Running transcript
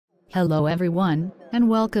Hello everyone, and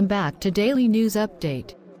welcome back to Daily News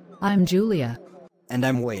Update. I'm Julia. And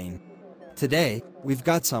I'm Wayne. Today, we've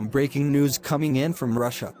got some breaking news coming in from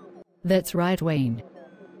Russia. That's right, Wayne.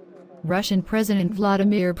 Russian President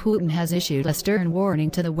Vladimir Putin has issued a stern warning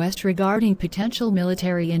to the West regarding potential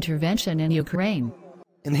military intervention in Ukraine.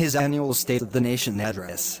 In his annual State of the Nation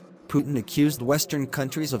address, Putin accused Western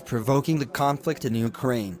countries of provoking the conflict in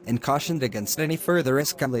Ukraine and cautioned against any further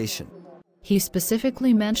escalation. He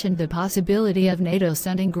specifically mentioned the possibility of NATO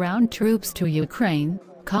sending ground troops to Ukraine,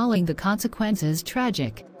 calling the consequences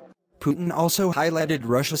tragic. Putin also highlighted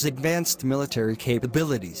Russia's advanced military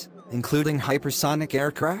capabilities, including hypersonic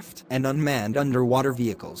aircraft and unmanned underwater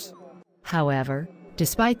vehicles. However,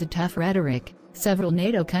 despite the tough rhetoric, several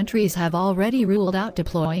NATO countries have already ruled out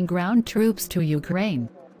deploying ground troops to Ukraine.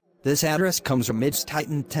 This address comes amidst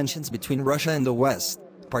heightened tensions between Russia and the West,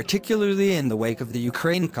 particularly in the wake of the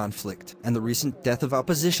Ukraine conflict and the recent death of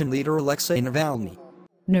opposition leader Alexei Navalny.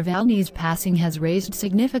 Navalny's passing has raised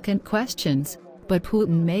significant questions, but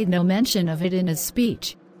Putin made no mention of it in his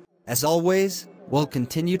speech. As always, we'll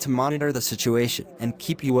continue to monitor the situation and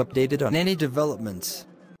keep you updated on any developments.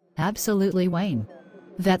 Absolutely, Wayne.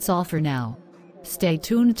 That's all for now. Stay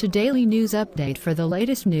tuned to Daily News Update for the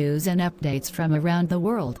latest news and updates from around the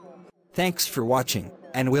world. Thanks for watching,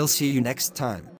 and we'll see you next time.